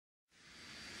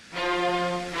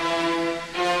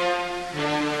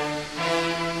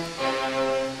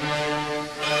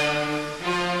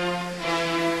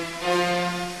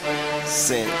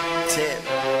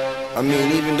I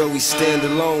mean, even though we stand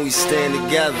alone, we stand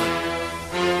together.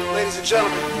 Ladies and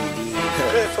gentlemen,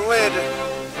 prepare for landing.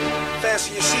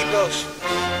 Fasten your seatbelts.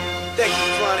 Thank you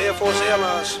for flying Air Force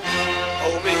Airlines.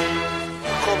 Over me.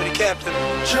 Call me the captain.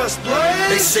 Just blaze.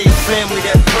 They say family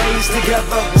that prays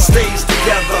together stays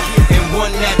together, and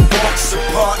one that walks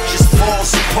apart just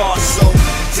falls apart. So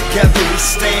together we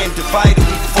stand, divided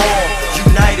we fall,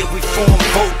 united we form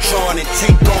Voltron and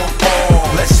take on all.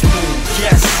 Let's move,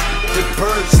 yes. The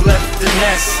birds left the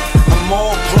nest. I'm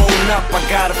all grown up, I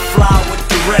gotta fly with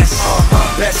the rest.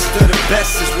 Best of the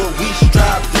best is what we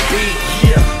strive to be.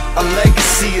 Yeah, a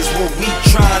legacy is what we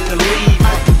trying to leave.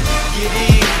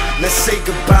 Let's say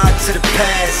goodbye to the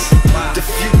past. The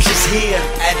future's here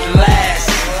at last.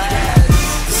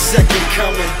 The second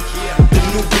coming, the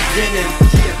new beginning.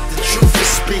 The truth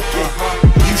is speaking,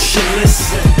 you should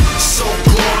listen. So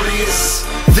glorious,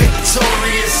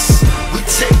 victorious. We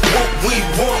take what we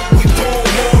want, we born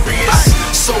warriors.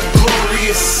 So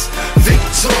glorious,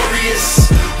 victorious.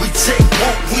 We take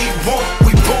what we want,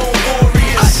 we born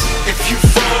warriors. If you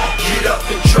fall, get up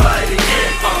and try it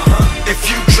again. If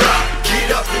you drop,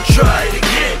 get up and try it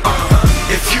again.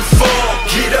 If you fall,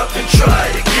 get up and try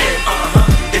it again.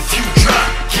 If you drop,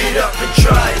 get up and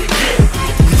try it again.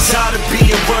 We tired of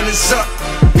being runners up,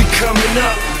 we coming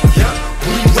up.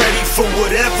 We ready for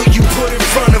whatever you put in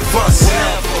front of us.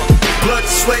 Blood,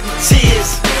 sweat, and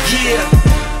tears, yeah.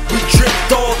 We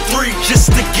dripped all three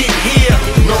just to get here.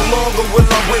 No longer will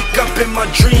I wake up and my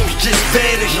dreams just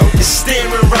vanish. It's staring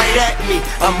right at me,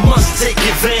 I must take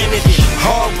advantage.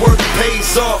 Hard work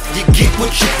pays off, you get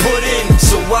what you put in.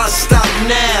 So why stop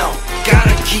now?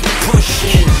 Gotta keep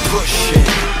pushing, pushing.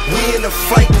 We in a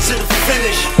fight to the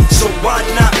finish, so why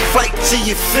not fight till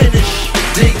you finish?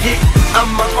 Dig it? I'm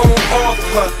my own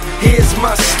author, here's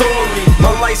my story.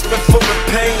 My life's been full of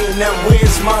pain, now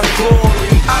where's my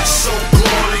glory? I'm so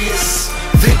glorious,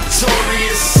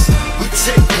 victorious.